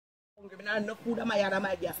hungry. I have no food and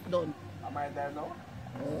my gas done. Am I there now?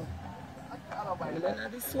 Oh. I don't mind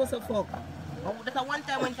that. This source of fuck. Oh, that's one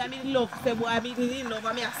time when I'm in love, say boy I'm in love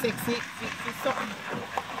and me a sexy something.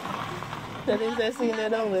 Tell him to sing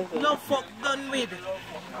that down with love fuck done with.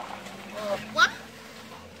 What?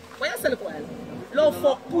 What you say look while? Love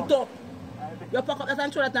fuck put up. You pack up that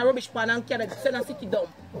and throw that in a rubbish pan and carry it, send a city dump.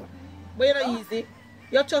 But you know easy.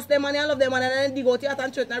 You trust them and you love them and then dig out your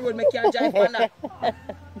and throw it in the road make you drive on that.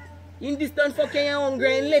 In this done fucking you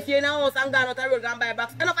hungry and left you in the house and gone out the road and buy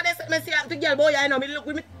box. Enough of this, I see to girl boy, I know me look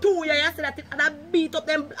with me 2 years and see that and I beat up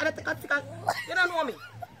them and I take a stick and you don't know me.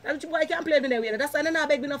 That boy can't play with me there. That's why I don't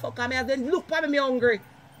beg me no fuck me. I said look for me hungry.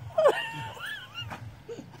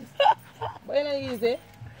 But you know easy.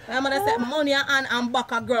 I'm gonna say money and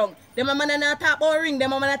back a ground. Them man not talk about ring, them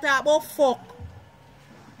man talk about fuck.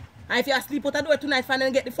 And if you sleep out the door tonight and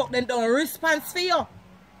then get the fuck then done, response for you.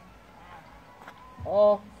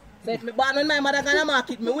 Oh. So if me born when my mother gonna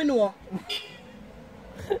market me, we know.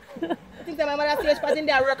 I think that my mother stage part in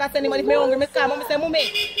there work and send him if me hungry, me come and say,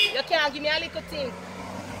 Mummy, you can't give me a little thing.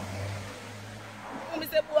 Mummy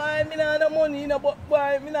say, boy, me not no money, no, but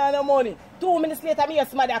boy, me not no money. 2 minutes later, me hear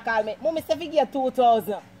somebody call me. Mummy say, we get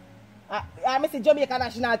 2,000. I see Jamaican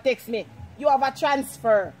National text me. You have a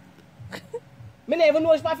transfer. Me never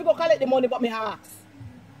know if I go collect the money, but me ask.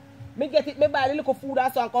 Me get it, me buy a little food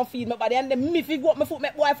and so and come feed my body. And then me fi go up my foot,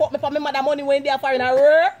 make boy fuck me for my mother money when they are foreign and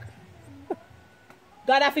work.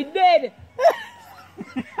 God if he dead.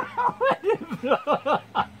 Me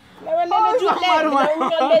run them joke there. Me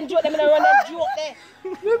run them joke there. Me run them joke there.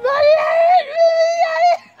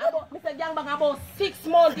 Me say gang bag about 6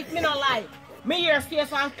 months if me not lie. Me hear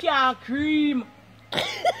face and can't cream.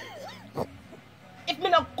 If me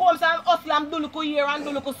not come some hustle and do look here and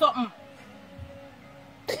do look something.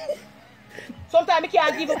 Sometimes I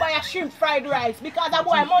can't even buy a shrimp fried rice because that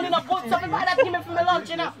boy money not good. So I buy that give me for my lunch,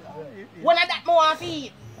 you know. One of that more I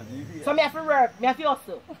feed. So me have to work, me have to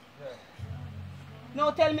hustle.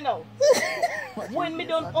 Now tell me now. When me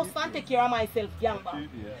don't hustle and take care of myself, young man,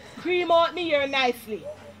 cream out me here nicely.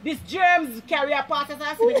 These germs carry a pass as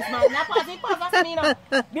I see this man. Now pass as me now.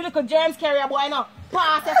 The little germs carry a boy now.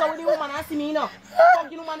 Pass as with the woman and see me now. Come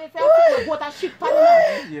the woman and say, go to shit pan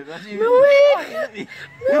now. You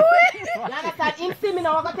understand? Him see me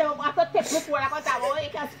now, I have to take me for I can tell you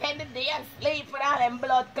can spend the day and sleep with all them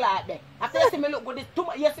blood clot there. After you see me look good this too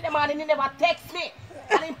much. Yesterday morning he never text me.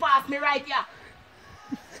 And he passed me right here.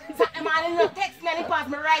 Saturday morning he never text me and he passed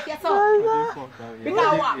me right here. So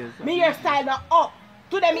because what? Me hairstyle now up.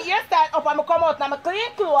 Today my hairstyle up and I come out and I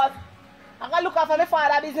clean clothes. I can look after my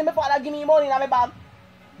father business, my father give me money in my bag.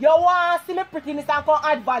 You want to see me prettiness and come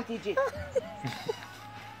advantage it.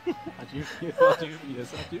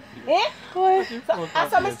 Eh? So,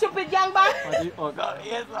 that's some stupid young man. Oh God,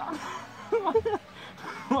 yes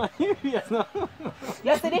sir.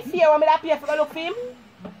 You see the fear when I pay for look for him?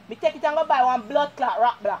 I take it and go buy one blood clot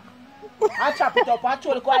rock black. And chop it up and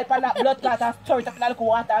throw the coil on that blood clot and stir it up in a little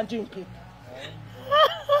water and drink it.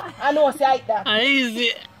 I know say like that.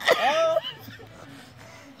 Easy.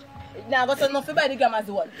 Now go to enough to buy the grandma's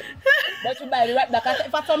one. But you buy the right back.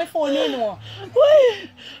 If I saw me phone me no. Wait.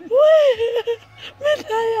 Me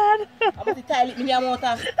tired. I'm going to tile it in your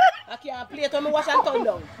motor. I can't play it when I wash and turn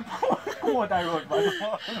down. What I wrote, man.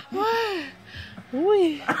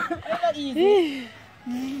 Wait. It's not easy.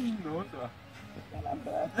 No, sir.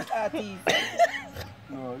 That's easy.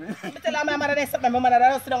 No, I tell my mother this, my mother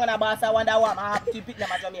doesn't sit down on a bus and wonder what I have to pick them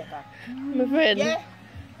at Jamaica. My friend. Yeah?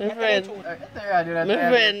 My friend.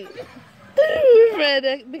 My friend,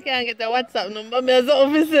 they can't get the WhatsApp number. Me as an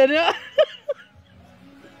officer, yeah.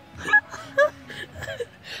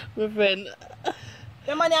 My friend.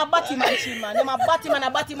 The man is a Batman machine, man. Them a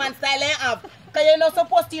Batman style they have. Because you're not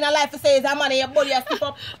supposed to in a life to say it's a man and your body is stiff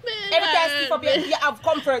up. Every time stiff up, you have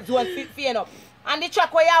comfort zone feeling up. And the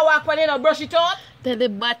track where you walk when you don't brush it out. Tell the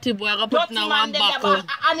batty boy I put now one buckle.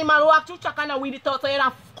 Animal walk through track and weed it out so you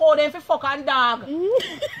don't call them for fucking dog.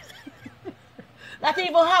 That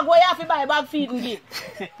even hog where you have to buy bag feeding gift.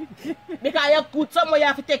 Because you put somewhere you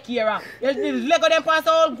have to take care of. You leg of them past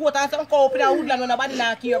all goat and some cow up in a woodland when nobody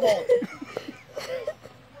not care about.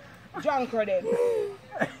 Drunk for them.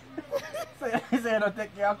 So you say you don't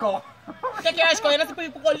take care of cow? Take care of cow. You don't see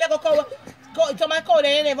people go leg of cow. Some cow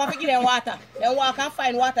they never give them water. They walk and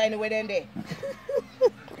find water anywhere then there.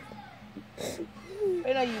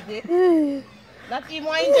 You know use it. Not even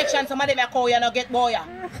one injection some of them cow you don't get boy.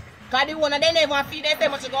 Because the one of them never feed them, they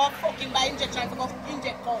must go fucking buy injection to go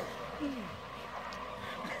inject cow.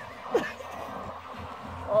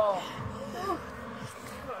 Oh.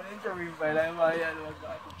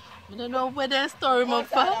 I don't know where that story, my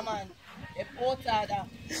father. A port order.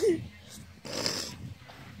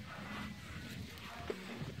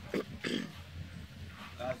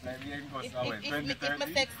 Last time we ain't got somewhere.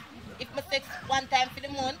 2030. If my sex one time for the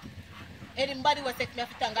month, anybody will sex me, I have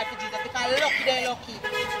to thank God for Jesus because lucky they're lucky.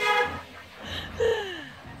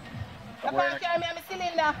 You can't carry me on my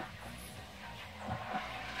cylinder.